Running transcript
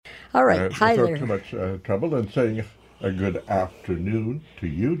All right. Hi without there. too much trouble, and saying a good afternoon to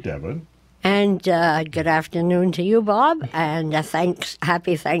you, Devin. And good afternoon to you, Bob, and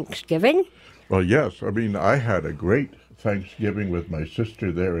happy Thanksgiving. Well, yes. I mean, I had a great Thanksgiving with my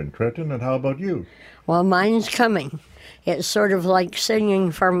sister there in Trenton, and how about you? Well, mine's coming. It's sort of like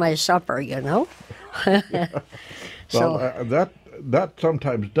singing for my supper, you know? Well, that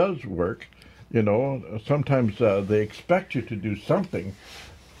sometimes does work. You know, sometimes they expect you to do something,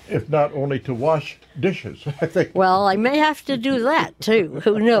 if not only to wash dishes, I think. Well, I may have to do that, too.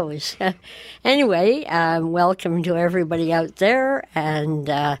 Who knows? Anyway, welcome to everybody out there.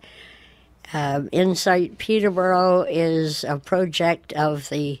 And Insight Peterborough is a project of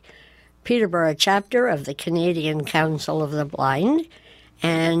the Peterborough chapter of the Canadian Council of the Blind.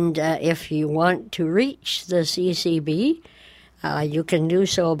 And if you want to reach the CCB, you can do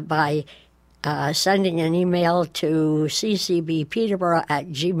so by sending an email to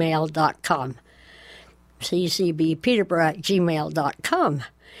ccbpeterborough@gmail.com. ccbpeterborough@gmail.com.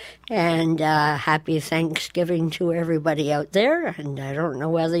 And happy Thanksgiving to everybody out there. And I don't know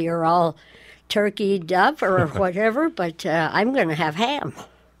whether you're all turkeyed up or whatever, but I'm going to have ham.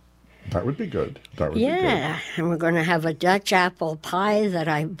 That would be good. That would be good. Yeah, and we're going to have a Dutch apple pie that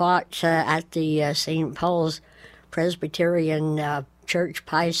I bought at the St. Paul's Presbyterian Church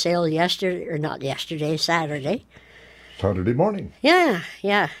pie sale Saturday. Saturday morning.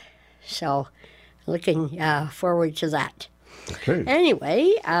 Yeah. So, looking forward to that. Okay.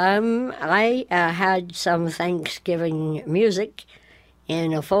 Anyway, I had some Thanksgiving music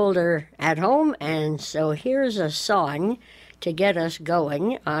in a folder at home, and so here's a song to get us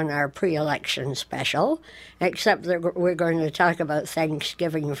going on our pre-election special, except that we're going to talk about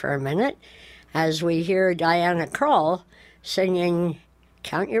Thanksgiving for a minute as we hear Diana Krall singing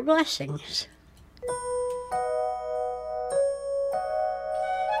Count Your Blessings.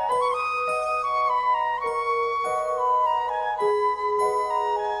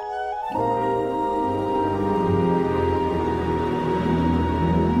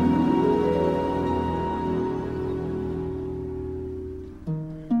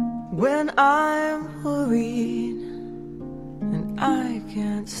 When I'm worried and I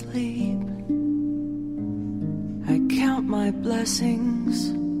can't sleep, I count my blessings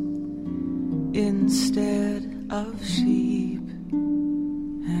instead of sheep,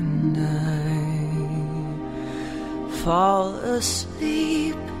 and I fall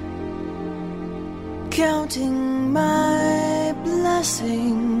asleep counting my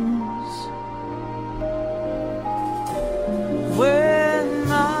blessings. When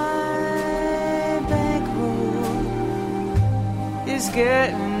my bankroll is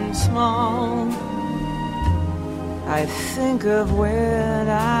getting small, I think of when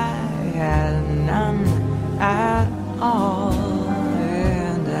I had none at all,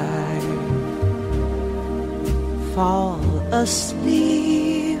 and I fall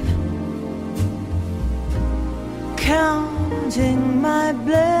asleep counting my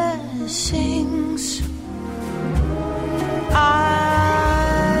blessings.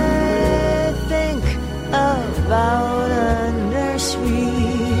 I think about a nursery,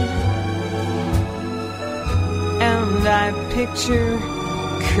 and I picture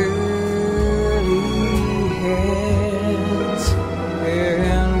curly heads,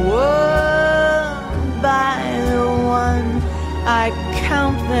 and one by one I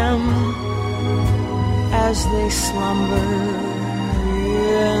count them as they slumber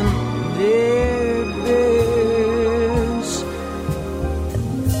in their beds.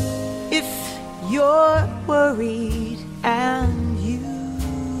 If you're worried and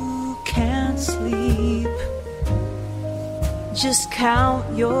you can't sleep, just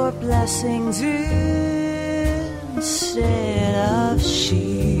count your blessings instead of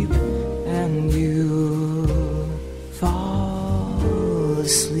sheep, and you'll fall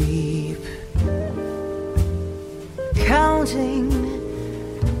asleep counting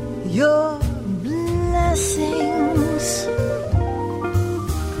your blessings.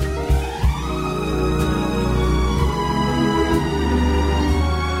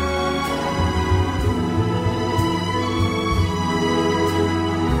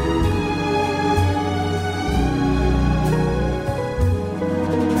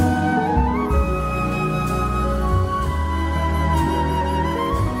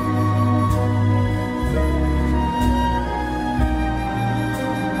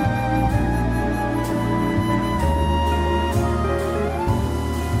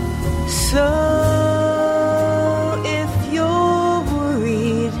 So if you're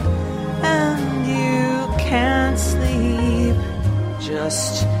worried and you can't sleep,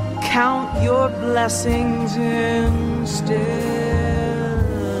 just count your blessings instead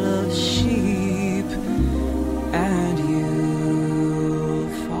of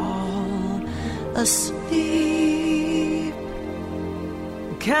asleep,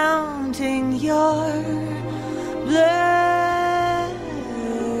 counting your blessings.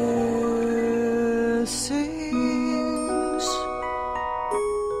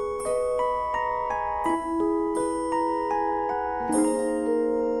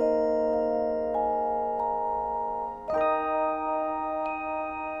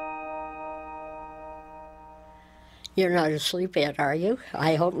 You're not asleep yet, are you?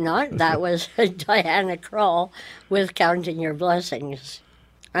 I hope not. That was Diana Krall with Counting Your Blessings.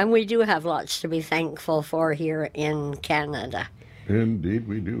 And we do have lots to be thankful for here in Canada. Indeed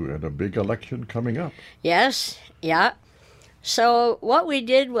we do, and a big election coming up. Yes, yeah. So what we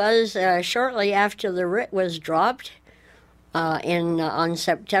did was shortly after the writ was dropped on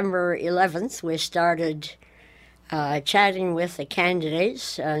September 11th, we started chatting with the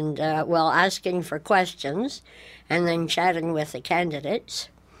candidates and, asking for questions and then chatting with the candidates.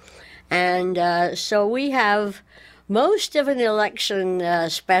 And so we have most of an election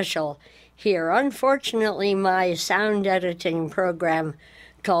special here. Unfortunately, my sound editing program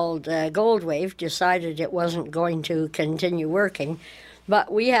called Goldwave decided it wasn't going to continue working.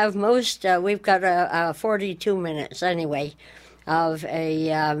 But we have we've got 42 minutes anyway of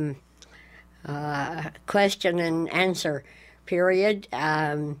a question and answer period.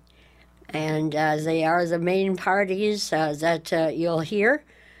 And they are the main parties that you'll hear.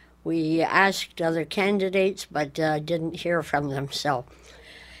 We asked other candidates, but didn't hear from them. So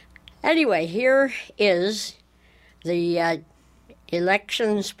anyway, here is the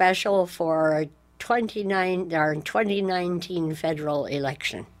election special for 2019 federal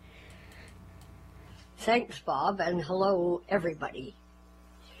election. Thanks, Bob, and hello, everybody.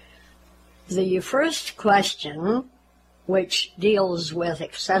 The first question, which deals with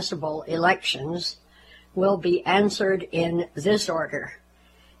accessible elections, will be answered in this order.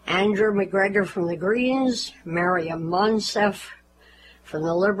 Andrew McGregor from the Greens, Mariam Monsef from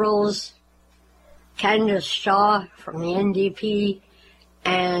the Liberals, Candace Shaw from the NDP,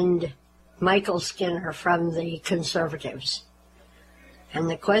 and Michael Skinner from the Conservatives. And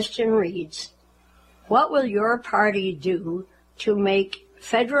the question reads, what will your party do to make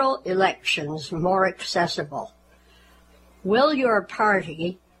federal elections more accessible? Will your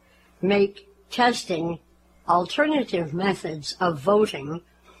party make testing alternative methods of voting,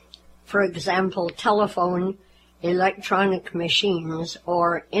 for example, telephone, electronic machines,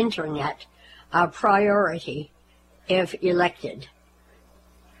 or internet, a priority if elected?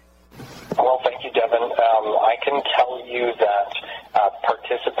 Well, thank you, Devin. I can tell you that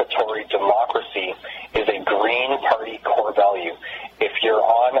participatory democracy is a Green Party core value. If you're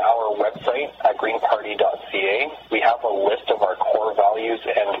on our website at greenparty.ca, we have a list of our core values,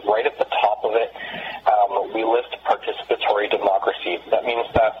 and right at the top of it, we list participatory democracy. That means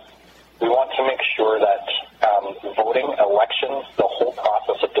that we want to make sure that voting, elections, the whole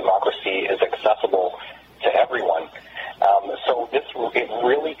process of democracy is accessible to everyone. So it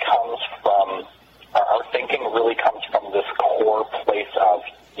really comes from, our thinking really comes from this core place of,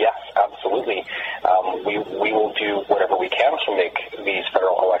 yes, absolutely, we will do whatever we can to make these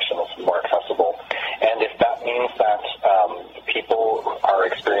federal elections more accessible. And if that means that people are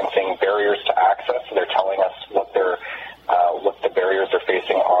experiencing barriers to access, they're telling us what the barriers they're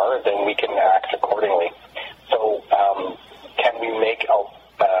facing are, then we can act accordingly. So can we make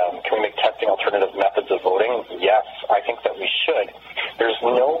testing alternative methods of voting? Yes, I think that we should. There's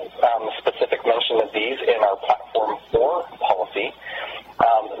no specific mention of these in our platform or policy,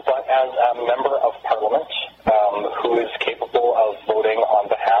 but as a member of Parliament who is capable of voting on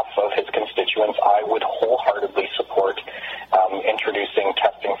behalf of his constituents, I would wholeheartedly support introducing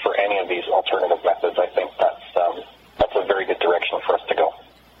testing for any of these alternative methods. I think that's a very good direction for us to go.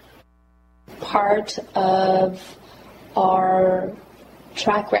 Part of our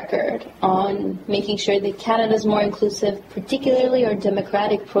track record on making sure that Canada is more inclusive, particularly our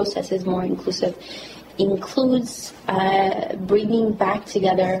democratic process is more inclusive, includes bringing back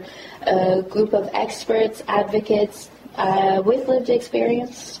together a group of experts, advocates with lived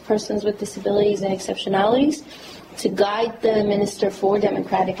experience, persons with disabilities and exceptionalities, to guide the Minister for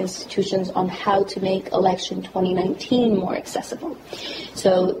Democratic Institutions on how to make election 2019 more accessible.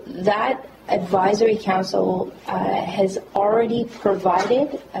 So that Advisory Council has already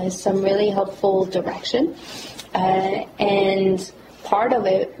provided some really helpful direction, and part of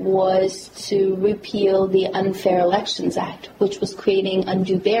it was to repeal the Unfair Elections Act, which was creating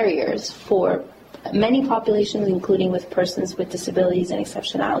undue barriers for many populations, including with persons with disabilities and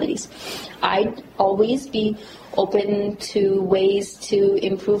exceptionalities. I'd always be open to ways to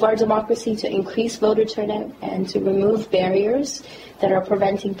improve our democracy, to increase voter turnout, and to remove barriers that are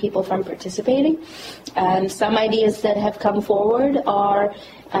preventing people from participating. Some ideas that have come forward are,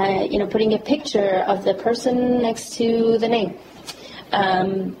 putting a picture of the person next to the name.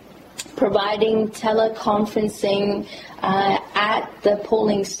 Providing teleconferencing at the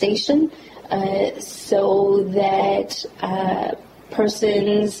polling station so that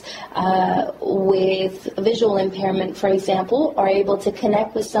persons with visual impairment, for example, are able to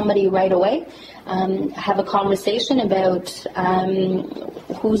connect with somebody right away, have a conversation about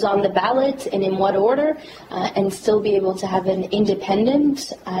who's on the ballot and in what order, and still be able to have an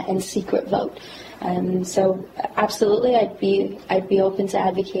independent and secret vote. So absolutely, I'd be open to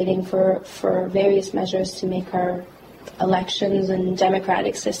advocating for various measures to make our elections and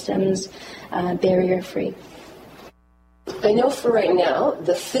democratic systems barrier-free. I know for right now,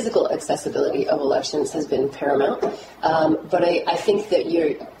 the physical accessibility of elections has been paramount, but I think that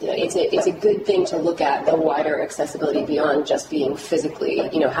it's a good thing to look at the wider accessibility beyond just being physically,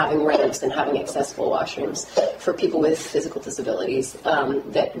 having ramps and having accessible washrooms for people with physical disabilities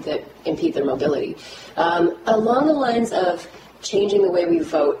that impede their mobility. Along the lines of changing the way we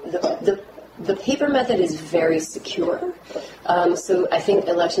vote, the paper method is very secure, so I think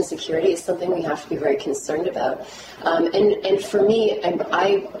election security is something we have to be very concerned about. And for me,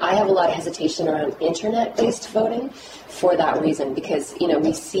 I have a lot of hesitation around internet-based voting for that reason, because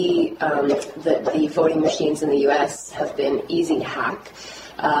we see the voting machines in the U.S. have been easy to hack.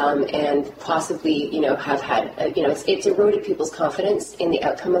 And possibly, have had, it's eroded people's confidence in the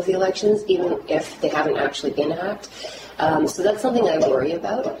outcome of the elections, even if they haven't actually been hacked. So that's something I worry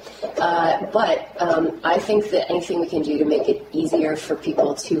about. But I think that anything we can do to make it easier for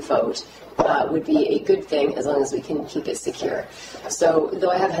people to vote would be a good thing, as long as we can keep it secure. So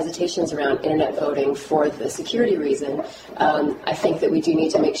though I have hesitations around internet voting for the security reason, I think that we do need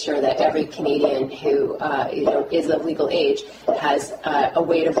to make sure that every Canadian who is of legal age has a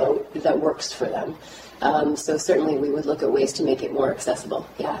way to vote that works for them. So certainly we would look at ways to make it more accessible.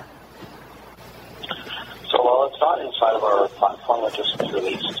 Yeah. So while it's not inside of our platform that just was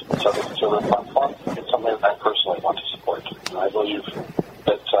released, it's our conservative platform, it's something that I personally want to support. And I believe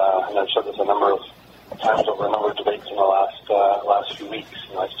that, and I've said this a number of times over a number of debates in the last few weeks,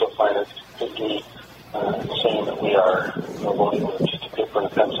 I still find it completely insane that we are voting with just a paper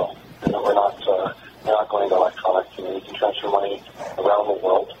and a pencil, and that we're not going to electronic. We can transfer money around the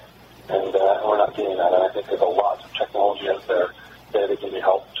world, and we're not doing that. And I think there's a lot of technology out there that can be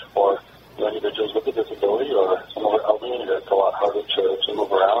helped for individuals with a disability or some of the elderly. It's a lot harder to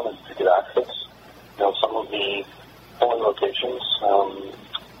move around and to get access. Some of the polling locations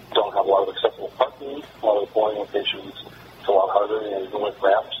don't have a lot of accessible parking. A lot of the polling locations, it's a lot harder, even with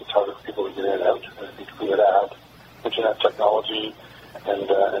ramps, it's harder for people to get in and out. And I think if we were to add internet technology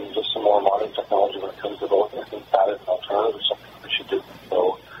and just some more modern technology when it comes to voting, I think that is an alternative, something we should do.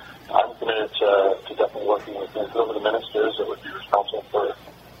 So I'm committed to definitely working with whoever the ministers that would be responsible for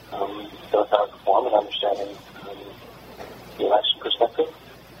democratic reform and understanding the election perspective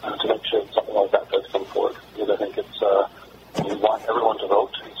to make sure that something like that does come forward. Because I think it's we want everyone to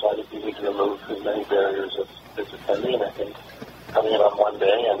vote, and so I think we need to remove as many barriers as it can be. And I think having it on one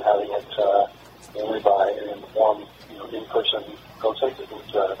day and having it only by an informed, in-person process isn't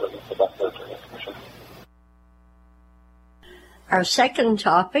the best alternative. Our second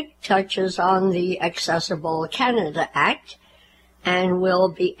topic touches on the Accessible Canada Act and will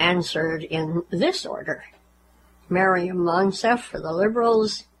be answered in this order. Mariam Monsef for the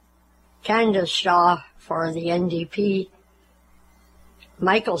Liberals, Candace Shaw for the NDP,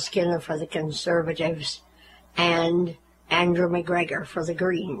 Michael Skinner for the Conservatives, and Andrew McGregor for the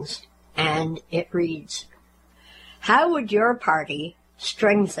Greens. And it reads, how would your party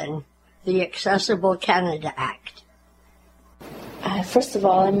strengthen the Accessible Canada Act? First of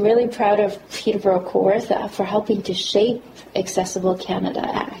all, I'm really proud of Peterborough Kawartha for helping to shape Accessible Canada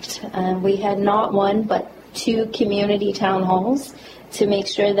Act. We had not one, but 2 community town halls to make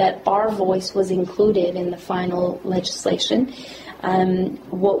sure that our voice was included in the final legislation.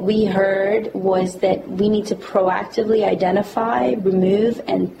 What we heard was that we need to proactively identify, remove,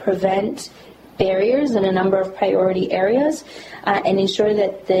 and prevent barriers in a number of priority areas and ensure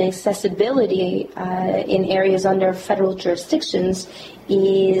that the accessibility in areas under federal jurisdictions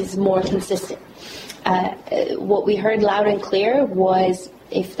is more consistent. What we heard loud and clear was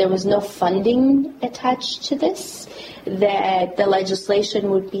if there was no funding attached to this, that the legislation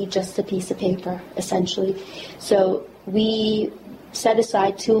would be just a piece of paper, essentially. So we set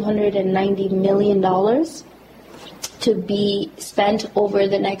aside $290 million to be spent over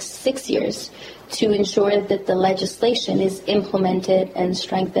the next 6 years to ensure that the legislation is implemented and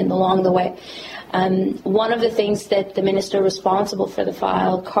strengthened along the way. One of the things that the minister responsible for the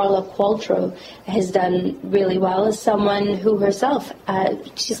file, Carla Qualtrough, has done really well is someone who herself,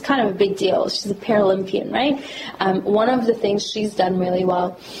 she's kind of a big deal. She's a Paralympian, right? One of the things she's done really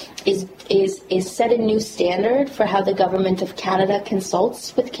well is set a new standard for how the government of Canada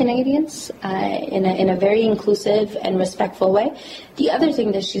consults with Canadians in a very inclusive and respectful way. The other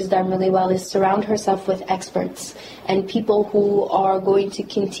thing that she's done really well is surround herself with experts and people who are going to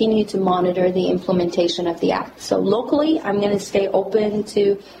continue to monitor the implementation of the Act. So locally, I'm going to stay open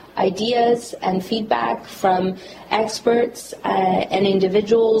to ideas and feedback from experts and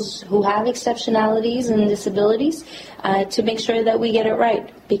individuals who have exceptionalities and disabilities to make sure that we get it right,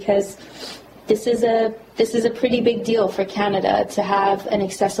 because this is a pretty big deal for Canada to have an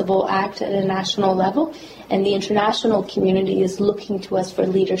accessible act at a national level, and the international community is looking to us for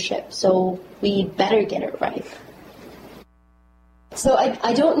leadership, so we better get it right. So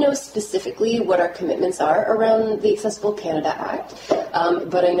I don't know specifically what our commitments are around the Accessible Canada Act,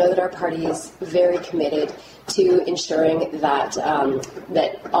 but I know that our party is very committed to ensuring that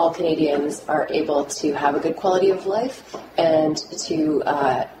that all Canadians are able to have a good quality of life and to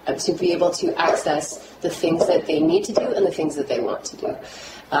be able to access the things that they need to do and the things that they want to do.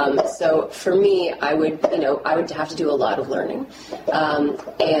 So for me, I would have to do a lot of learning,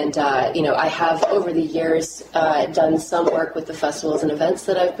 I have over the years done some work with the festivals and events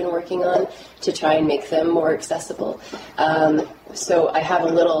that I've been working on to try and make them more accessible. So I have a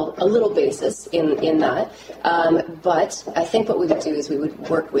little basis in that, but I think what we would do is we would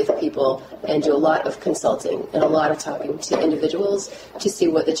work with people and do a lot of consulting and a lot of talking to individuals to see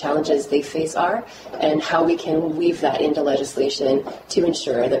what the challenges they face are and how we can weave that into legislation to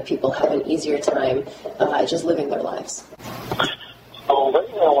ensure that people have an easier time just living their lives. So right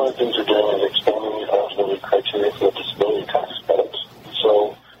now, one of the things we're doing is expanding the eligibility criteria for the disability tax credits.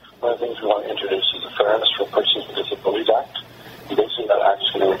 So one of the things we want to introduce is the Fairness for Persons with Disabilities Act. And basically, that act is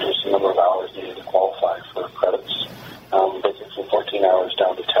going to reduce the number of hours needed to qualify for credits, basically from 14 hours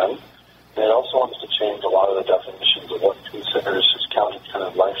down to 10. And it also wants to change a lot of the definitions of what considers is counted kind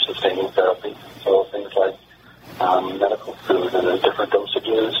of life-sustaining therapy. So things like medical food and different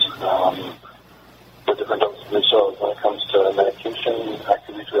dosages, so when it comes to medication,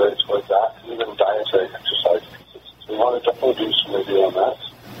 activities related to that, and even dietary exercise pieces. So we want to definitely do some review on that.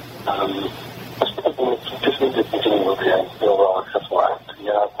 We just need to continue reviewing the overall Accessible Act.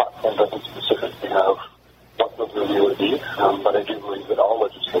 Yeah, our platform doesn't specifically have what the review would be, but I do believe that all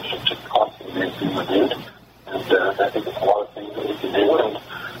legislation should constantly be reviewed. And I think there's a lot of things that we can do. And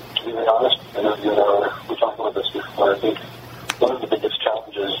to be honest, I know we talked about this before, I think one of the biggest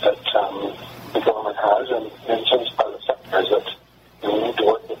challenges that the government has, and some private sector, is that we need to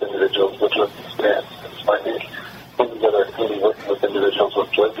work with individuals with lived experience. So I think putting together a committee working with individuals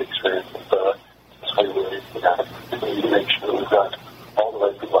with lived experience is how you really need to make sure that we've got all the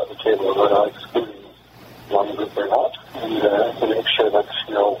right people at the table and we're not excluding one group or not, and to make sure that,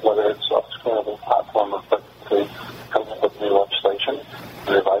 whether it's a scalable platform or particularly coming up with new legislation,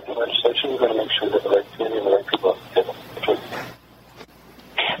 revising legislation, we're going to make sure that the right community and the right people at the table.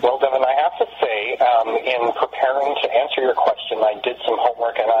 Well, Devin, I have to say, in preparing to answer your question, I did some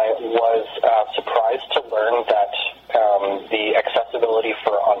homework, and I was surprised to learn that the Accessibility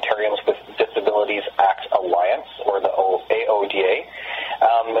for Ontarians with Disabilities Act Alliance, or the AODA,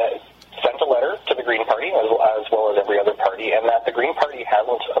 sent a letter to the Green Party, as well as every other party, and that the Green Party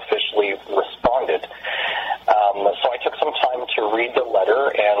hasn't officially responded. So I took some time to read the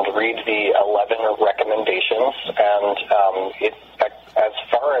letter and read the 11 recommendations, and as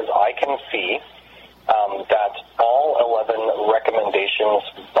far as I can see, that all 11 recommendations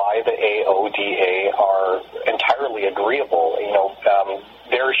by the AODA are entirely agreeable.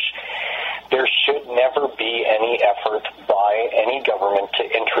 There should never be any effort by any government to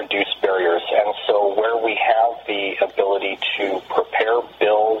introduce barriers, and so where we have the ability to prepare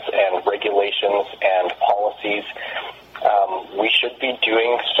bills and regulations and policies, we should be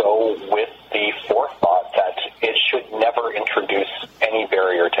doing so with the forethought that it should never introduce any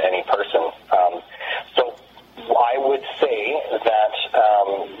barrier to any person. So I would say that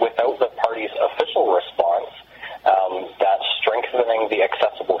without the party's official response, that strengthening the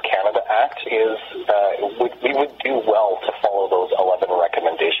Accessible Canada Act we would do well to follow those 11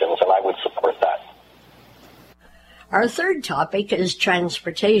 recommendations, and I would support that. Our third topic is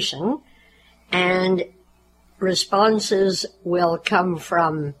transportation, and responses will come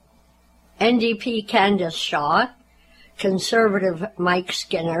from NDP Candace Shaw, Conservative Mike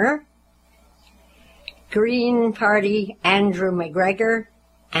Skinner, Green Party Andrew McGregor,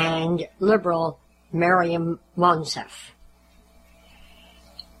 and Liberal Miriam Monsef.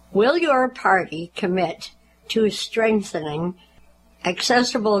 Will your party commit to strengthening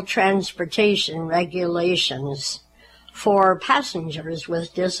accessible transportation regulations for passengers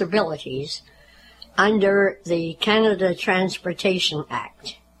with disabilities under the Canada Transportation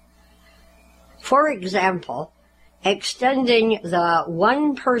Act? For example, extending the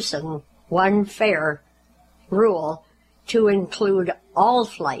one person, one fare rule to include all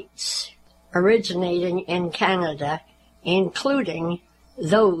flights originating in Canada, including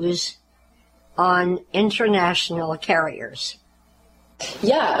those on international carriers.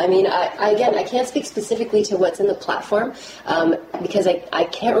 Yeah, I mean, I can't speak specifically to what's in the platform because I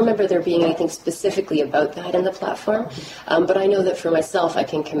can't remember there being anything specifically about that in the platform. But I know that for myself, I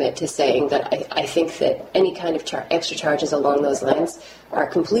can commit to saying that I think that any kind of extra charges along those lines are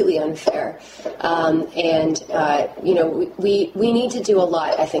completely unfair. We need to do a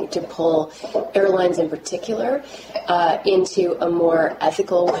lot, I think, to pull airlines in particular into a more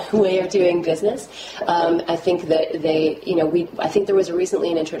ethical way of doing business. I think that I think there was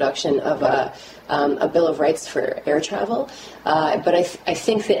recently an introduction of a Bill of Rights for air travel, but I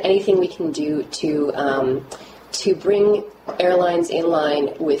think that anything we can do to bring airlines in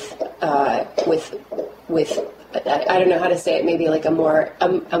line with I don't know how to say it, maybe like a more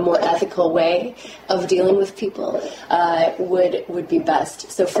ethical way of dealing with people would be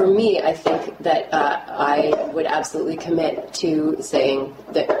best. So for me, I think that I would absolutely commit to saying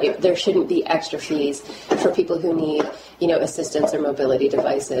that there shouldn't be extra fees for people who need, assistance or mobility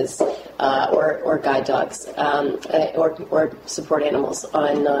devices or guide dogs or support animals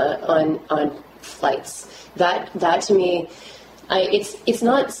on flights. That to me. It's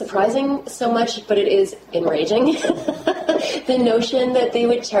not surprising so much, but it is enraging. The notion that they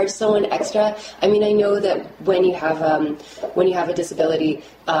would charge someone extra. I mean, I know that when you have a disability,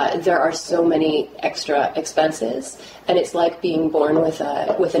 there are so many extra expenses, and it's like being born with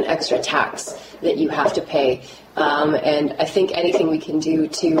an extra tax that you have to pay. And I think anything we can do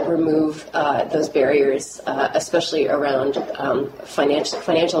to remove those barriers, especially around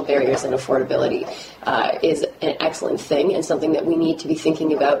financial barriers and affordability, is an excellent thing and something that we need to be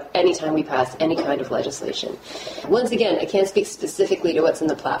thinking about anytime we pass any kind of legislation. Once again, I can't speak specifically to what's in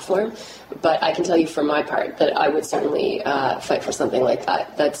the platform, but I can tell you for my part that I would certainly fight for something like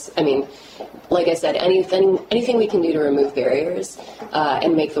that. Like I said, anything we can do to remove barriers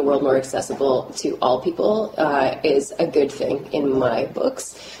and make the world more accessible to all people is a good thing in my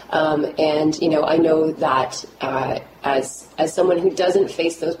books. I know that as someone who doesn't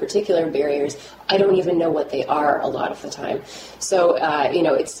face those particular barriers, I don't even know what they are a lot of the time. So,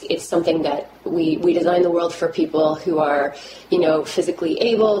 it's something that we design the world for people who are, physically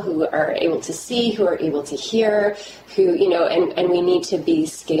able, who are able to see, who are able to hear, who, and we need to be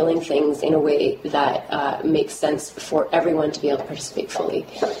scaling things in a way that makes sense for everyone to be able to participate fully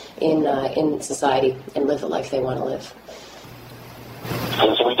in society and live the life they want to live.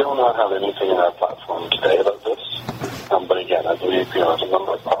 So we do not have anything in our platform today about this. But again, I believe, as a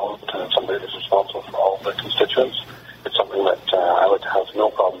member of Parliament and somebody who's responsible for all of the constituents, it's something that I would have no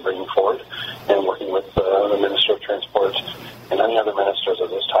problem bringing forward and working with the Minister of Transport and any other ministers as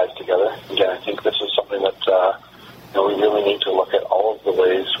this ties together. Again, I think this is something that we really need to look at all of the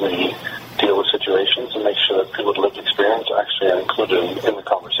ways we deal with situations and make sure that people with lived experience actually are included in the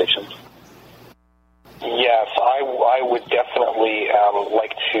conversation. Yes, I would definitely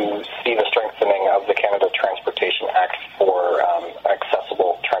like to see the strengthening of the Canada Transportation Act for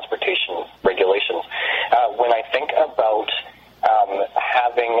accessible transportation regulations. When I think about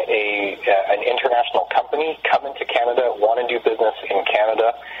having an international company come into Canada, want to do business in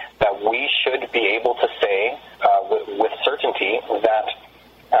Canada, that we should be able to say with certainty that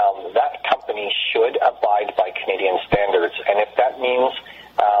that company should abide by Canadian standards. And if that means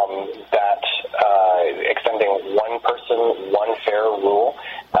that extending one person, one fare rule,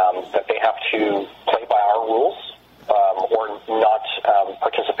 that they have to play by our rules or not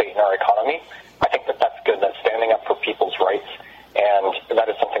participate in our economy, I think that that's good. That's standing up for people's rights, and that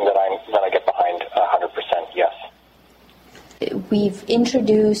is something that I get behind 100%. Yes. We've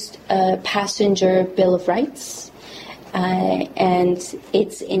introduced a passenger Bill of Rights, and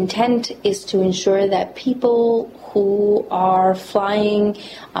its intent is to ensure that people who are flying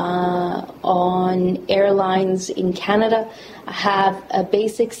on airlines in Canada have a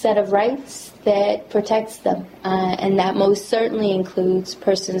basic set of rights that protects them, and that most certainly includes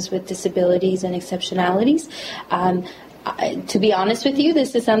persons with disabilities and exceptionalities. to be honest with you,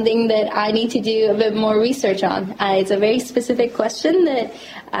 this is something that I need to do a bit more research on. It's a very specific question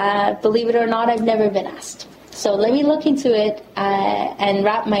that, believe it or not, I've never been asked. So let me look into it and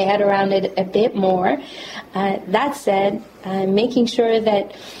wrap my head around it a bit more. That said, making sure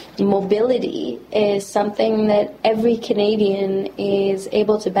that mobility is something that every Canadian is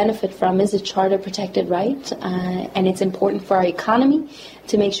able to benefit from is a charter-protected right, and it's important for our economy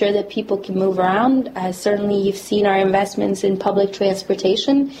to make sure that people can move around. Certainly, you've seen our investments in public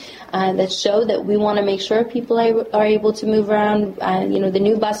transportation that show that we want to make sure people are able to move around. The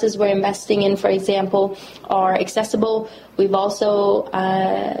new buses we're investing in, for example, are accessible. We've also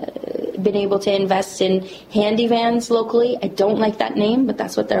been able to invest in handy vans locally. I don't like that name, but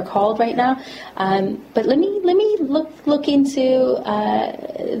that's what they're called right now. But let me look into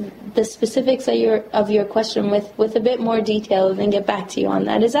the specifics of your question with a bit more detail and get back to you on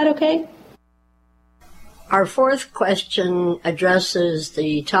that. Is that okay? Our fourth question addresses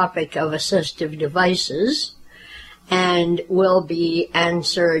the topic of assistive devices and will be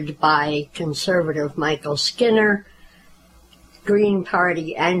answered by Conservative Michael Skinner, Green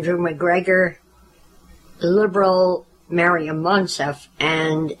Party Andrew McGregor, Liberal Mariam Monsef,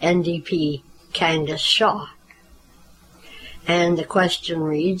 and NDP Candace Shaw. And the question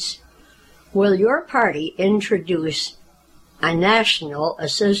reads, will your party introduce a national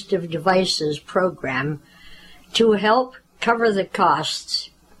assistive devices program to help cover the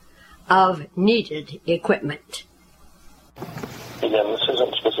costs of needed equipment? Again, this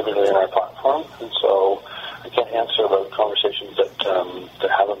isn't specifically in our platform, and so I can't answer about conversations that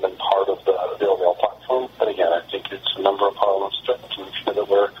haven't been part of the overall platform. But again, I think it's a number of parliaments to make sure that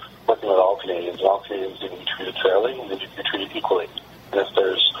we're working with all Canadians, and all Canadians need to be treated fairly and they need to be treated equally. And if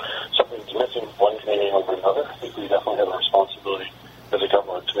there's something that's missing one Canadian over another, I think we definitely have a responsibility as a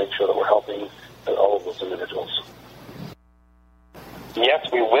government to make sure that we're helping all of those individuals. Yes,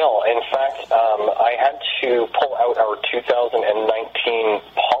 we will. In fact, I had to pull out our 2019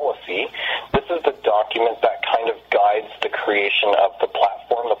 policy. This is the document that kind of guides the creation of the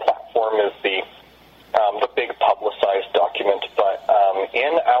platform. The platform is the big publicized document, but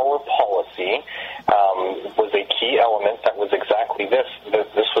in our policy was a key element that was exactly this.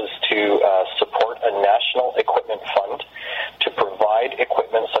 This was to support a national equipment fund to provide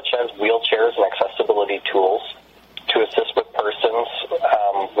equipment such as wheelchairs and accessibility tools to assist with persons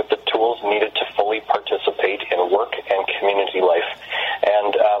with the tools needed to fully participate in work and community life.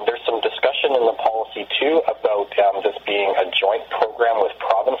 And there's some discussion in the policy, too, about this being a joint program with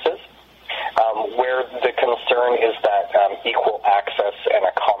provinces, where the concern is that equal access and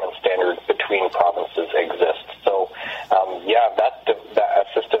a common standard between provinces exists. So, that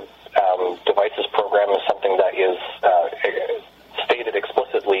assistive devices program is something that is stated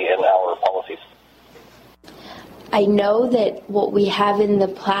explicitly in our policies. I know that what we have in the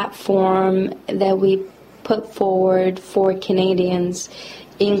platform that we put forward for Canadians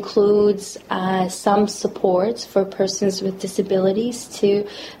includes some support for persons with disabilities to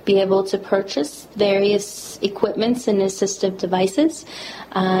be able to purchase various equipments and assistive devices.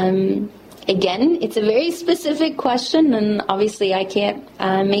 Again, it's a very specific question, and obviously I can't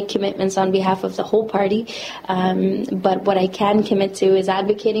make commitments on behalf of the whole party, but what I can commit to is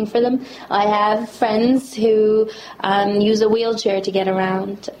advocating for them. I have friends who use a wheelchair to get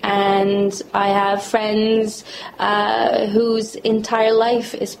around, and I have friends whose entire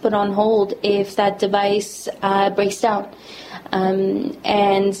life is put on hold if that device breaks down. And,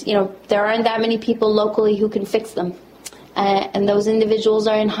 there aren't that many people locally who can fix them. And those individuals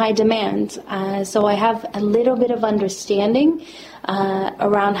are in high demand. So I have a little bit of understanding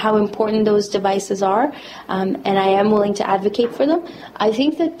around how important those devices are, and I am willing to advocate for them. I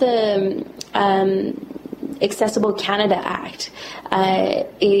think that the Accessible Canada Act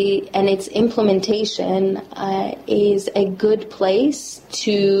and its implementation is a good place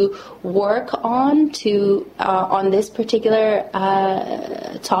to work on this particular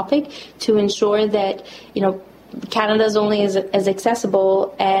topic to ensure that, Canada is only as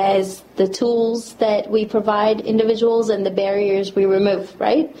accessible as the tools that we provide individuals and the barriers we remove,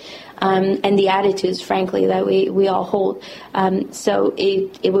 right? And the attitudes, frankly, that we all hold. So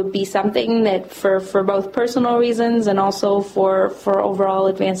it would be something that for both personal reasons and also for overall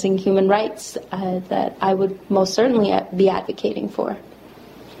advancing human rights that I would most certainly be advocating for.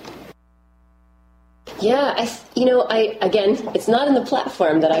 Yeah, again, it's not in the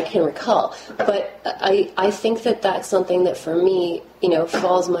platform that I can recall, but I think that that's something that for me,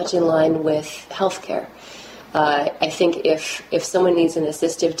 falls much in line with healthcare. I think if someone needs an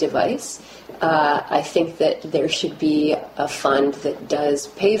assistive device, I think that there should be a fund that does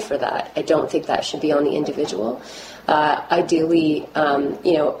pay for that. I don't think that should be on the individual. Ideally, I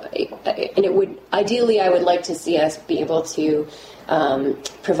would like to see us be able to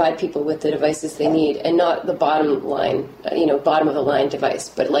provide people with the devices they need, and not the bottom of the line device,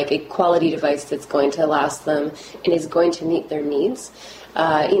 but like a quality device that's going to last them and is going to meet their needs.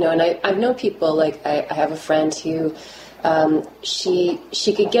 And I've known people, like I have a friend who she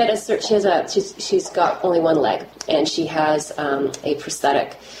could get she's got only one leg, and she has a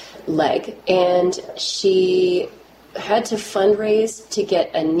prosthetic leg, and she had to fundraise to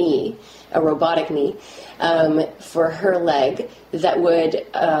get a robotic knee, for her leg that would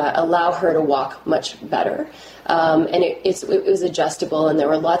allow her to walk much better. And it was adjustable, and there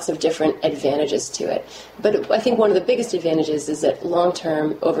were lots of different advantages to it. But I think one of the biggest advantages is that long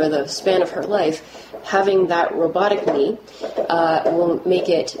term, over the span of her life, having that robotic knee will make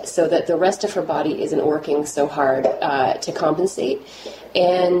it so that the rest of her body isn't working so hard to compensate.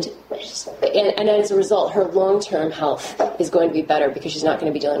 And as a result, her long-term health is going to be better because she's not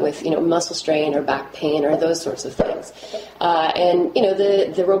going to be dealing with, muscle strain or back pain or those sorts of things.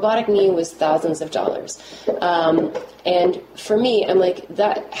 The robotic knee was thousands of dollars. And for me, I'm like,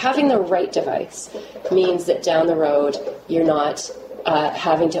 that having the right device means that down the road, you're not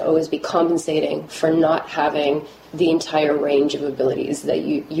having to always be compensating for not having the entire range of abilities that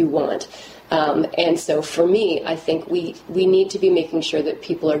you want. And so for me, I think we need to be making sure that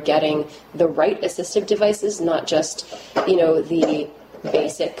people are getting the right assistive devices, not just, the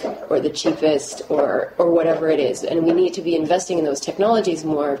basic or the cheapest or whatever it is. And we need to be investing in those technologies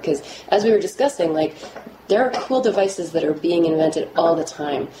more, because as we were discussing, like, there are cool devices that are being invented all the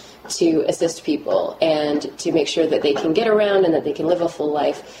time to assist people and to make sure that they can get around and that they can live a full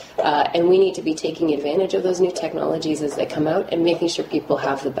life. And we need to be taking advantage of those new technologies as they come out and making sure people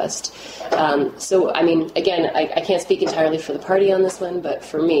have the best. Again, I can't speak entirely for the party on this one, but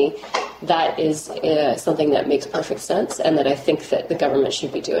for me, that is something that makes perfect sense and that I think that the government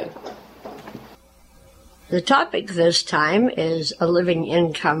should be doing. The topic this time is a living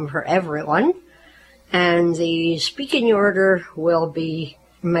income for everyone, and the speaking order will be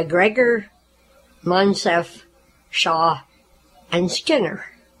McGregor, Monsef, Shaw, and Skinner.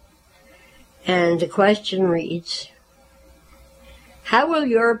 And the question reads, how will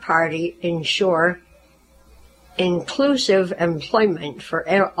your party ensure inclusive employment for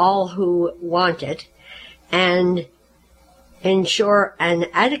all who want it and ensure an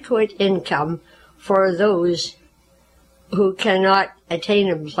adequate income for those who cannot attain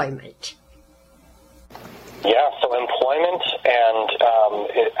employment? Yeah, so employment and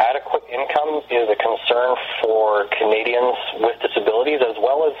adequate income is a concern for Canadians with disabilities as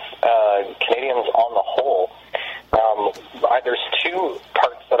well as Canadians on the whole. There's two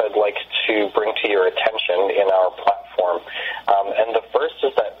parts that I'd like to bring to your attention in our platform. And the first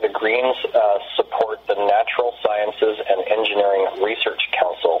is that the Greens support the Natural Sciences and Engineering Research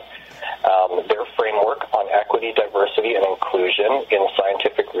Council, their framework on equity, diversity, and inclusion in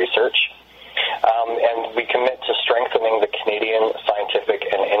scientific research. And we commit to strengthening the Canadian scientific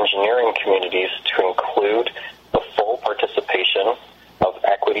and engineering communities to include the full participation of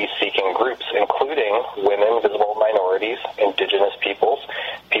equity-seeking groups, including women, visible minorities, Indigenous peoples,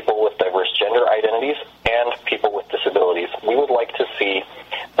 people with diverse gender identities, and people with disabilities. We would like to see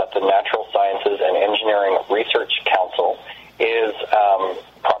that the Natural Sciences and Engineering Research Council is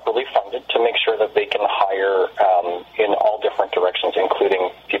properly funded to make sure that they can hire in all different directions, including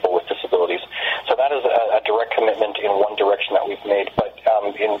people with disabilities. So that is a direct commitment in one direction that we've made. But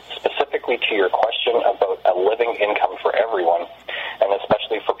specifically to your question about a living income for everyone, and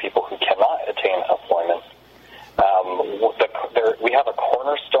especially for people who cannot attain employment, we have a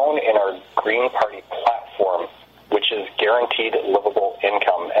cornerstone in our Green Party platform, which is guaranteed livable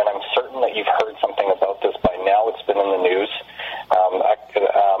income. And I'm certain that you've heard something about this by now. It's been in the news.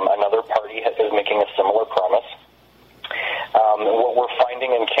 Another party is making a similar promise. What we're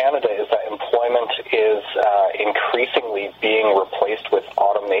finding in Canada is that employment is increasingly being replaced with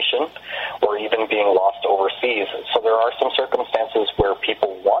automation or even being lost overseas. So there are some circumstances where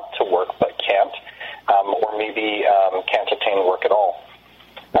people want to work but can't, or maybe can't attain work at all.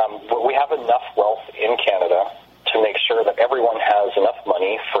 But we have enough wealth in Canada to make sure that everyone has enough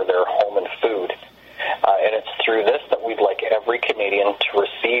money for their home and food. And it's through this that we'd like every Canadian to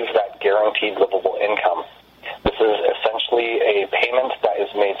receive that guaranteed livable income. This is essentially a payment that is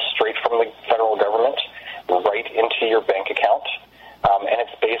made straight from the federal government right into your bank account, and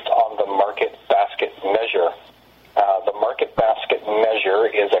it's based on the market basket measure. The market basket measure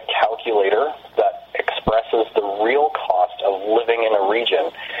is a calculator that expresses the real cost of living in a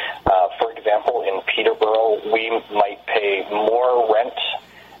region. For example, in Peterborough, we might pay more rent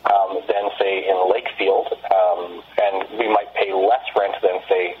than, say, in Lakefield,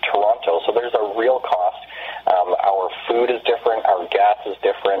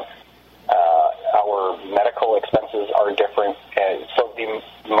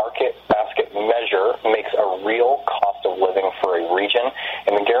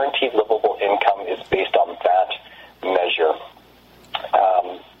 guaranteed livable income is based on that measure.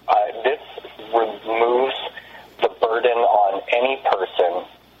 This removes the burden on any person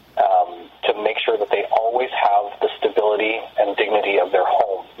to make sure that they always have the stability and dignity of their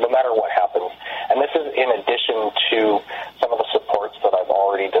home, no matter what happens. And this is in addition to some of the supports that I've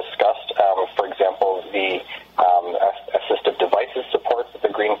already discussed. For example, the assistive devices supports that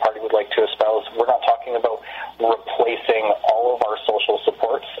the Green Party would like to espouse. We're not talking about replacing all of our social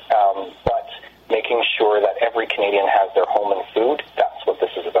supports, but making sure that every Canadian has their home and food. That's what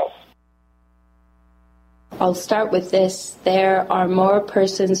this is about. I'll start with this. There are more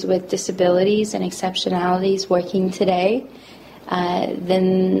persons with disabilities and exceptionalities working today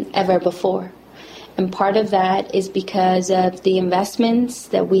than ever before. And part of that is because of the investments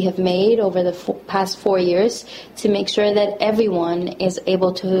that we have made over the past 4 years to make sure that everyone is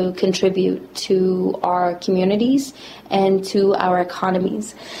able to contribute to our communities and to our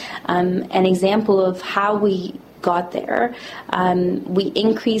economies. An example of how we got there, we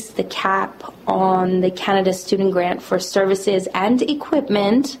increased the cap on the Canada Student Grant for services and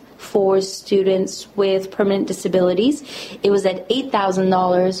equipment for students with permanent disabilities. It was at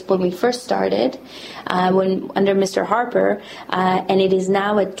 $8,000 when we first started, under Mr. Harper, and it is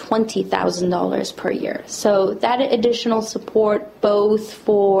now at $20,000 per year. So that additional support, both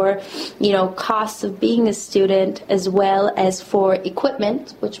for costs of being a student as well as for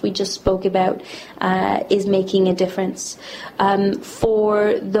equipment, which we just spoke about, is making a difference.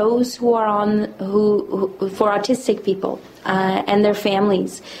 For those who are for autistic people, and their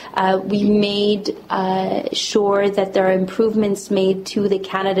families. We made sure that there are improvements made to the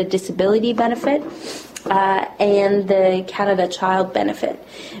Canada Disability Benefit and the Canada Child Benefit.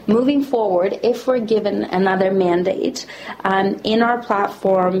 Moving forward, if we're given another mandate, in our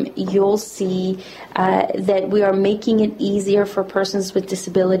platform you'll see that we are making it easier for persons with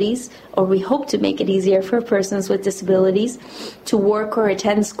disabilities, or we hope to make it easier for persons with disabilities to work or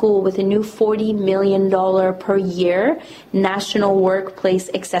attend school with a new $40 million per year National Workplace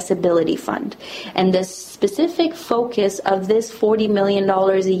Accessibility Fund. And the specific focus of this $40 million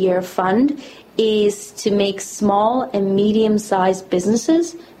a year fund is to make small and medium-sized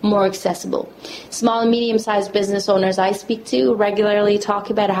businesses more accessible. Small and medium-sized business owners I speak to regularly talk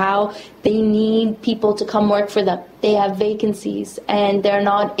about how they need people to come work for them. They have vacancies and they're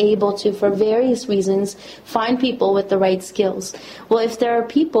not able to, for various reasons, find people with the right skills. Well, if there are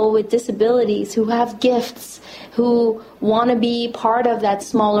people with disabilities who have gifts, who want to be part of that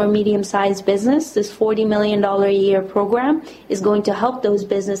small or medium-sized business, this $40 million a year program is going to help those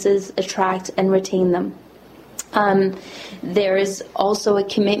businesses attract and retain them. There is also a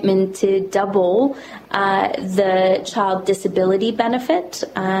commitment to double the child disability benefit,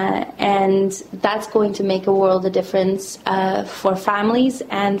 and that's going to make a world of difference for families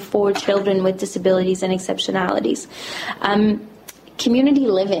and for children with disabilities and exceptionalities. Community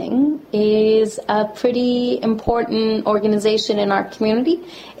Living is a pretty important organization in our community.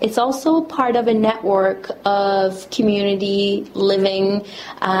 It's also part of a network of community living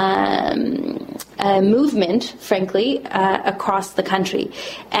movement, frankly, across the country.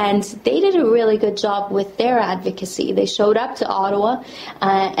 And they did a really good job with their advocacy. They showed up to Ottawa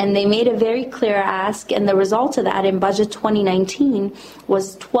and they made a very clear ask, and the result of that in Budget 2019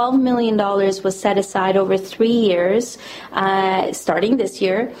 was $12 million was set aside over 3 years, starting this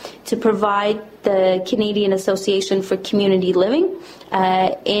year, to provide the Canadian Association for Community Living,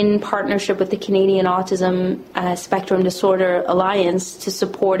 in partnership with the Canadian Autism Spectrum Disorder Alliance, to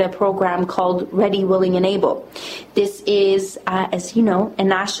support a program called Ready, Willing and Able. This is, as you know, a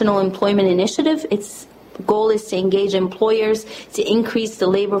national employment initiative. Its goal is to engage employers to increase the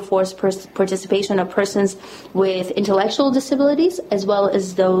labor force participation of persons with intellectual disabilities as well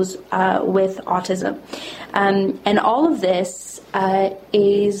as those with autism. And all of this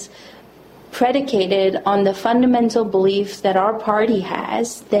is predicated on the fundamental belief that our party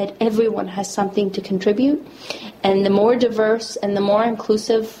has that everyone has something to contribute, and the more diverse and the more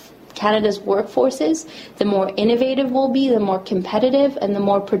inclusive Canada's workforce is, the more innovative we'll be, the more competitive, and the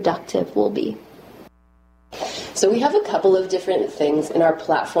more productive we'll be. So we have a couple of different things in our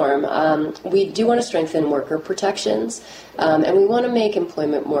platform. We do want to strengthen worker protections, and we want to make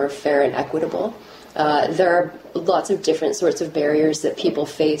employment more fair and equitable. There are lots of different sorts of barriers that people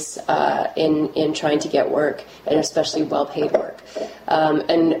face in trying to get work, and especially well-paid work.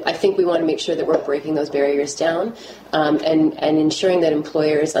 And I think we want to make sure that we're breaking those barriers down and ensuring that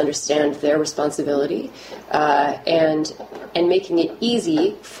employers understand their responsibility and making it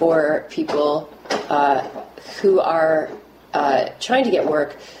easy for people who are trying to get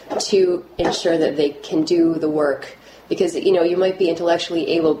work to ensure that they can do the work because, you might be intellectually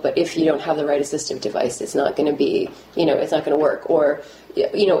able, but if you don't have the right assistive device, it's not going to be, it's not going to work, or,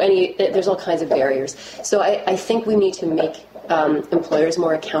 there's all kinds of barriers. So I think we need to make employers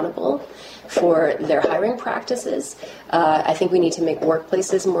more accountable for their hiring practices. I think we need to make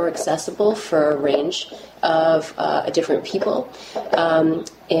workplaces more accessible for a range of different people.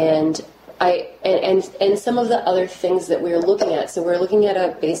 And some of the other things that we're looking at. So we're looking at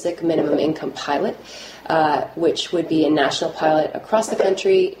a basic minimum income pilot, which would be a national pilot across the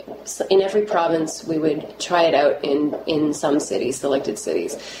country. In every province, we would try it out in some cities, selected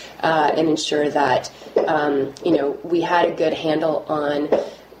cities, and ensure that we had a good handle on.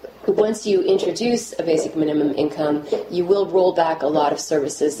 Once you introduce a basic minimum income, you will roll back a lot of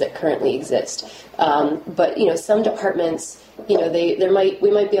services that currently exist. But some departments, we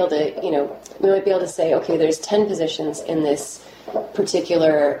might be able to say, okay, there's 10 positions in this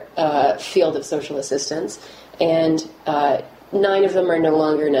particular field of social assistance, and 9 of them are no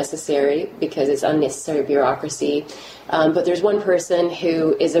longer necessary because it's unnecessary bureaucracy. But there's one person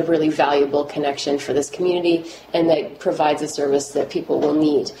who is a really valuable connection for this community and that provides a service that people will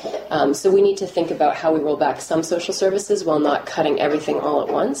need. So we need to think about how we roll back some social services while not cutting everything all at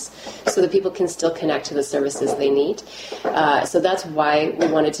once so that people can still connect to the services they need. So that's why we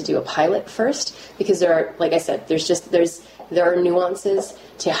wanted to do a pilot first, because there are, like I said, there are nuances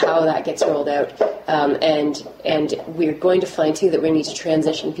to how that gets rolled out, and we're going to find too that we need to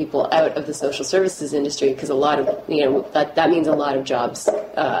transition people out of the social services industry, because a lot of that means a lot of jobs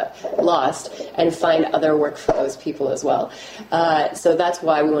lost, and find other work for those people as well. So that's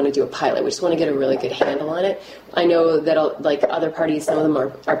why we want to do a pilot. We just want to get a really good handle on it. I know that like other parties, some of them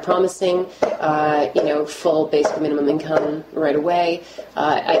are promising full basic minimum income right away.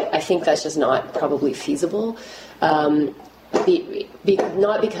 I think that's just not probably feasible.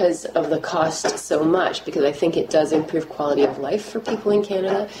 Not because of the cost so much, because I think it does improve quality of life for people in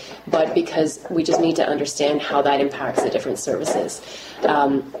Canada, but because we just need to understand how that impacts the different services.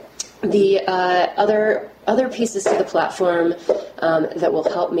 The other pieces to the platform that will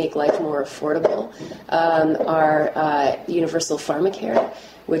help make life more affordable are universal pharmacare,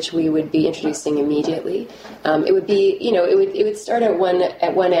 which we would be introducing immediately. It would be, it would start at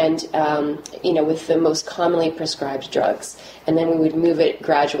one end, with the most commonly prescribed drugs, and then we would move it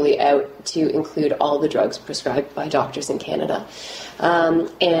gradually out to include all the drugs prescribed by doctors in Canada.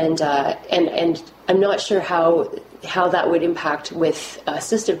 And I'm not sure how that would impact with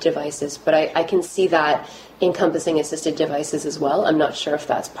assistive devices, but I can see that encompassing assisted devices as well. I'm not sure if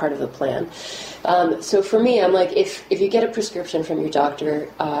that's part of the plan. So for me, I'm like, if you get a prescription from your doctor,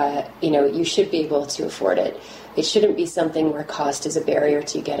 you should be able to afford it. It shouldn't be something where cost is a barrier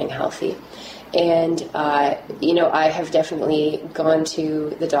to getting healthy. And, I have definitely gone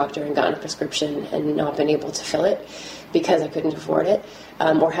to the doctor and gotten a prescription and not been able to fill it because I couldn't afford it,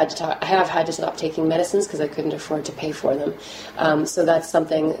 or I have had to stop taking medicines because I couldn't afford to pay for them. So that's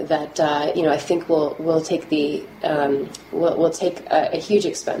something that I think will take a huge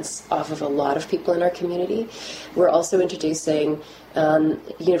expense off of a lot of people in our community. We're also introducing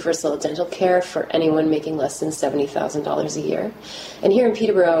universal dental care for anyone making less than $70,000 a year. And here in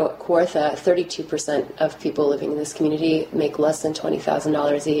Peterborough, Kawartha, 32% of people living in this community make less than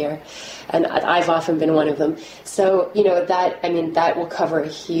 $20,000 a year. And I've often been one of them. So, that will cover a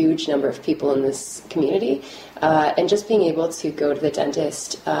huge number of people in this community. And just being able to go to the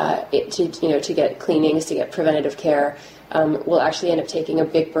dentist to get cleanings, to get preventative care, will actually end up taking a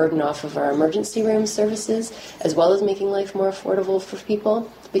big burden off of our emergency room services, as well as making life more affordable for people.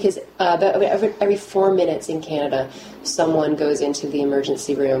 Because about every 4 minutes in Canada, someone goes into the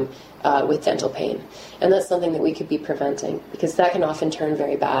emergency room with dental pain, and that's something that we could be preventing, because that can often turn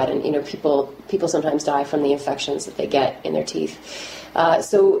very bad, and people sometimes die from the infections that they get in their teeth.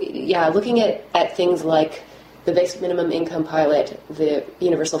 Looking at things like the basic minimum income pilot, the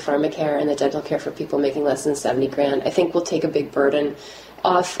universal pharmacare, and the dental care for people making less than $70,000, I think will take a big burden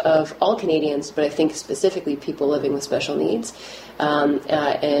off of all Canadians, but I think specifically people living with special needs and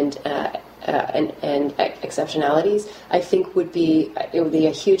exceptionalities. I think it would be a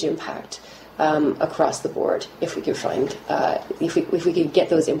huge impact across the board if we could find if we could get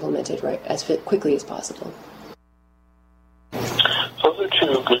those implemented right as quickly as possible. Those are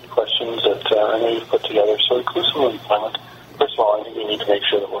two good questions that I know you've put together. So inclusive employment. First of all, I think we need to make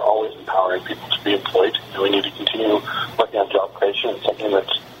sure that we're always empowering people to be employed, and we need to continue working on job creation. It's something that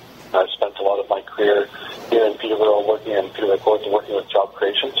I've spent a lot of my career here in Peterborough working with job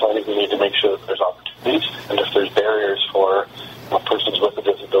creation. So I think we need to make sure that there's opportunities, and if there's barriers for persons with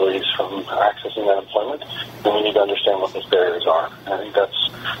disabilities from accessing that employment, then we need to understand what those barriers are. And I think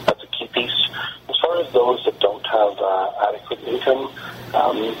that's a key piece. As far as those that don't have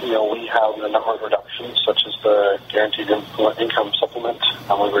we have a number of reductions, such as the guaranteed income supplement.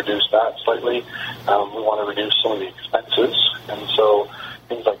 We reduced that slightly. We want to reduce some of the expenses, and so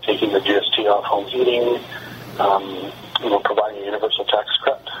things like taking the GST off home heating, providing a universal tax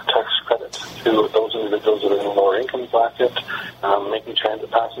credit to those individuals that are in the lower income bracket, making transit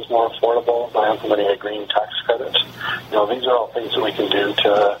passes more affordable by implementing a green tax credit. These are all things that we can do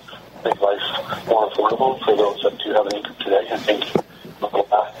to make life more affordable for those that do have an income today. I think over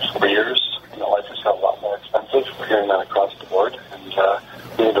the last 4 years, life has got a lot more expensive. We're hearing that across the board, and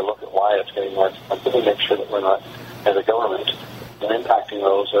we need to look at why it's getting more expensive and make sure that we're not, as a government, impacting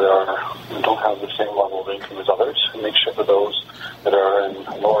those that don't have the same level of income as others, and make sure that those that are in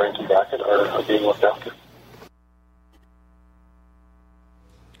a lower income bracket are being looked after.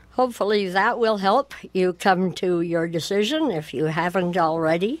 Hopefully that will help you come to your decision if you haven't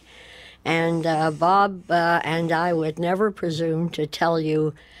already. And Bob and I would never presume to tell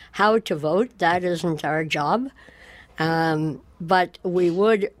you how to vote. That isn't our job. But we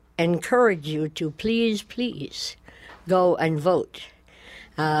would encourage you to please go and vote.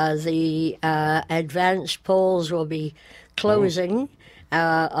 The advanced polls will be closing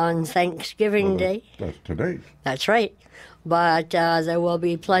on Thanksgiving Day. That's today. That's right. But there will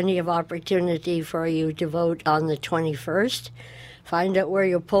be plenty of opportunity for you to vote on the 21st. Find out where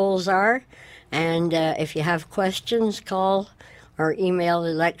your polls are, and if you have questions, call or email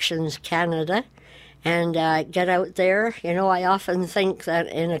Elections Canada and get out there. I often think that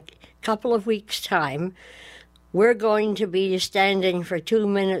in a couple of weeks' time, we're going to be standing for 2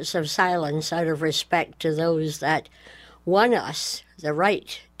 minutes of silence out of respect to those that won us the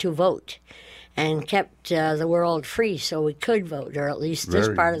right to vote and kept the world free so we could vote, or at least this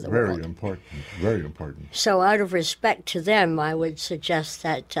part of the world. Very important. So out of respect to them, I would suggest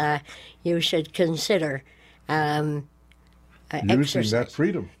that you should consider using exercise. that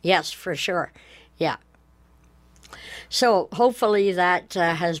freedom. Yes, for sure. Yeah. So hopefully that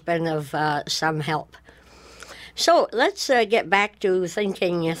has been of some help. So let's get back to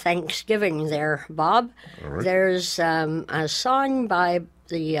thinking Thanksgiving there, Bob. All right. There's a song by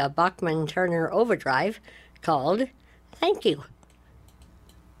the Bachman Turner Overdrive called Thank You.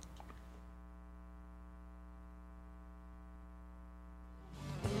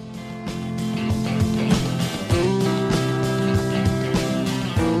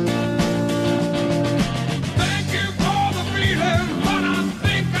 Thank you for the feeling.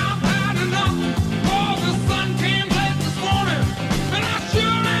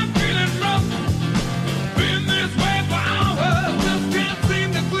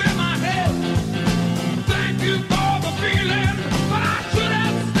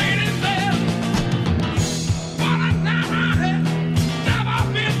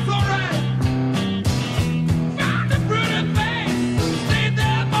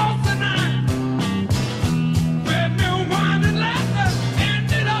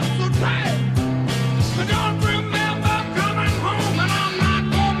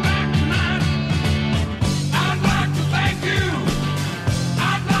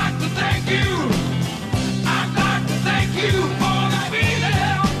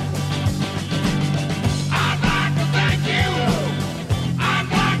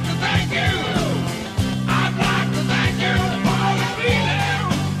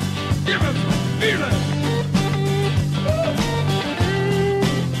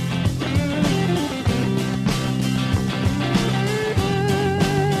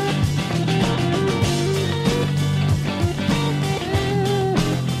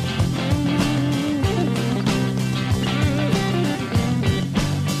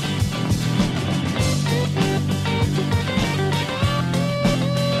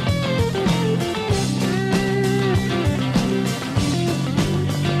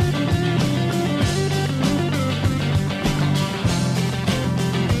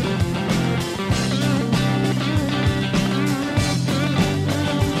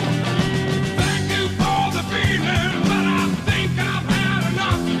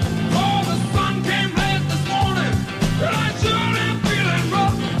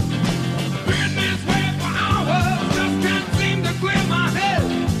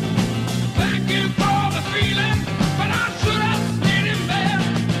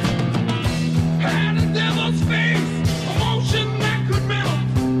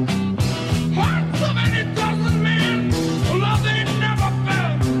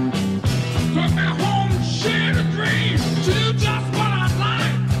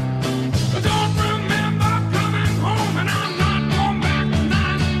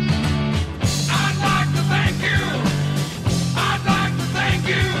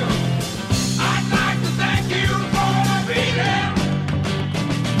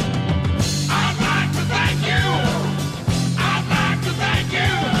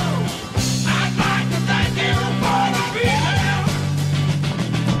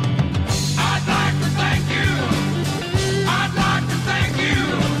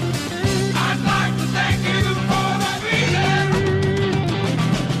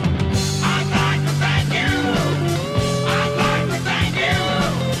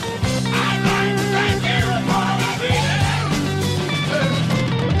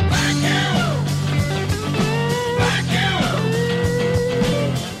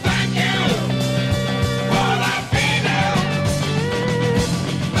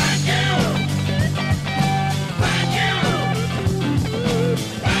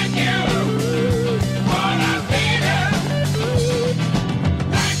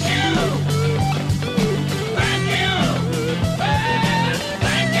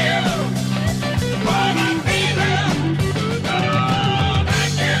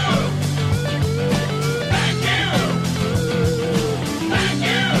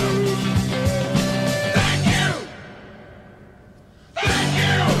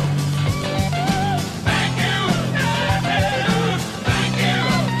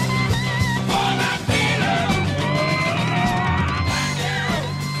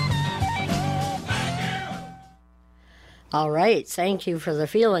 All right. Thank You for the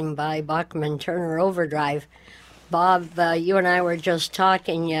Feeling by Bachman Turner Overdrive. Bob, you and I were just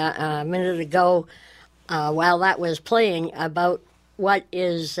talking a minute ago while that was playing about what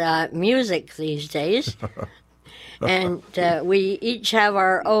is music these days. And we each have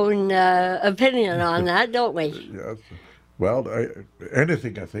our own opinion on that, don't we? Yes. Well,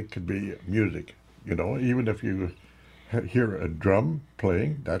 anything I think could be music. You know, even if you hear a drum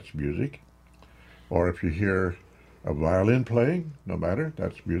playing, that's music. Or if you hear a violin playing, no matter,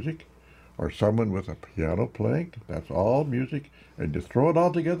 that's music. Or someone with a piano playing, that's all music. And you throw it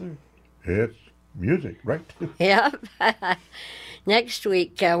all together, it's music, right? Yeah. Next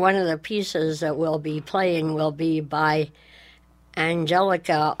week, one of the pieces that we'll be playing will be by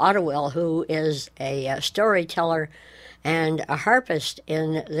Angelica Ottewell, who is a storyteller and a harpist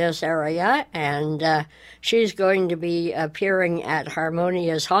in this area, and she's going to be appearing at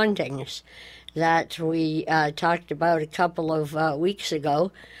Harmonia's Hauntings that we talked about a couple of weeks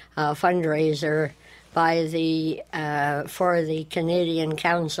ago, a fundraiser by for the Canadian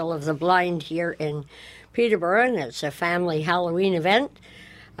Council of the Blind here in Peterborough, and it's a family Halloween event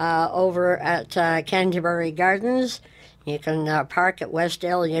over at Canterbury Gardens. You can park at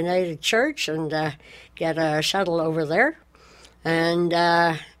Westdale United Church and get a shuttle over there. And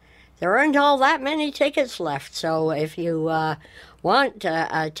there aren't all that many tickets left, so if you want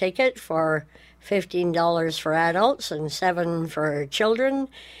a ticket for $15 for adults and $7 for children,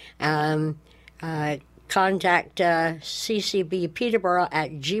 contact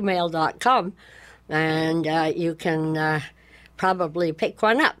ccbpeterborough@gmail.com, and you can probably pick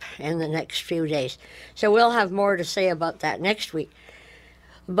one up in the next few days. So we'll have more to say about that next week.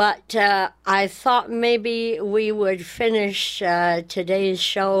 But I thought maybe we would finish today's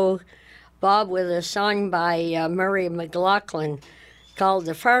show, Bob, with a song by Murray McLaughlin called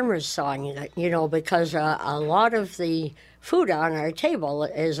The Farmer's Song, you know, because a lot of the food on our table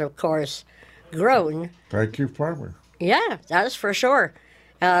is, of course, grown. Thank you, farmer. Yeah, that's for sure.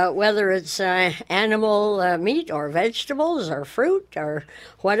 Whether it's animal meat or vegetables or fruit or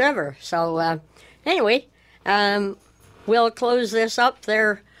whatever. So anyway, we'll close this up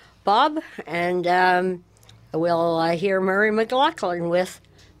there, Bob, and we'll hear Murray McLaughlin with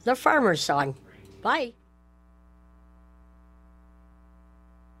The Farmer's Song. Bye.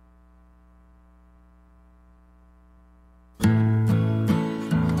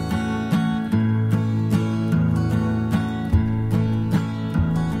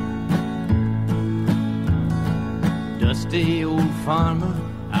 Dusty old farmer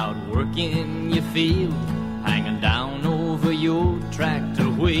out working your field, hanging down over your tractor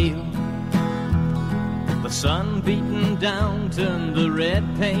wheel. The sun beating down turned the red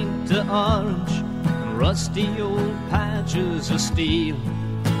paint to orange and rusty old patches of steel.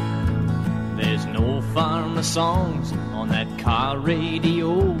 There's no farmer songs on that car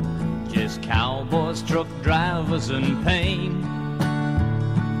radio, just cowboys, truck drivers and pain.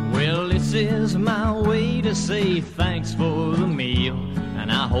 Well, this is my way to say thanks for the meal, and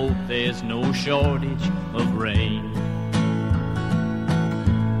I hope there's no shortage of rain.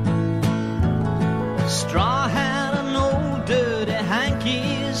 Straw hat and old dirty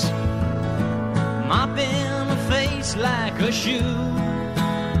hankies, mopping the face like a shoe.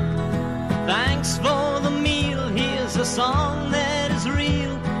 Thanks for the meal, here's a song that is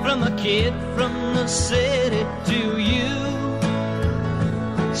real, from a kid from the city to you.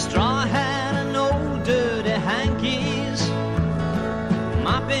 Straw hat and old dirty hankies,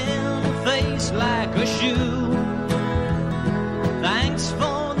 mopping the face like a shoe. Thanks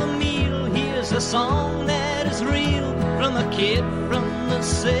for the meal, here's a song that is real, from a kid from the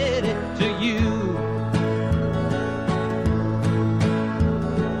city to you.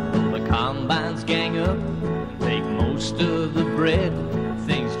 Though the combines gang up and take most of the bread,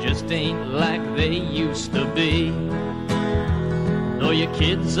 things just ain't like they used to be. Though your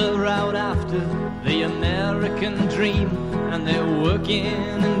kids are out after the American dream, and they're working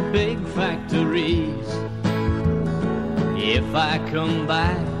in big factories. If I come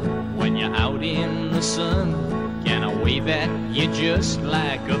by when you're out in the sun, can I wave at you just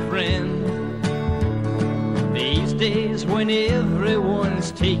like a friend? These days when everyone's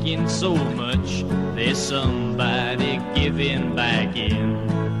taking so much, there's somebody giving back in.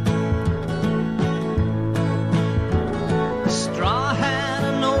 Straw hat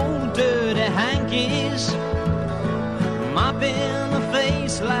and old dirty hankies, mopping the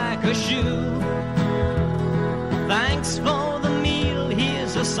face like a shoe. Thanks for the meal,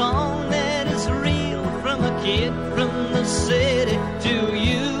 here's a song that is real, from a kid from the city to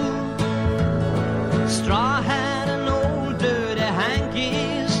you. Straw hat and old dirty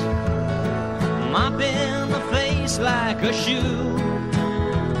hankies, mopping the face like a a shoe.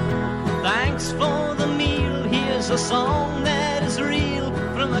 Thanks for the meal, here's a song that is real,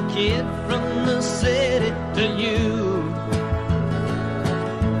 from a kid from the city to you.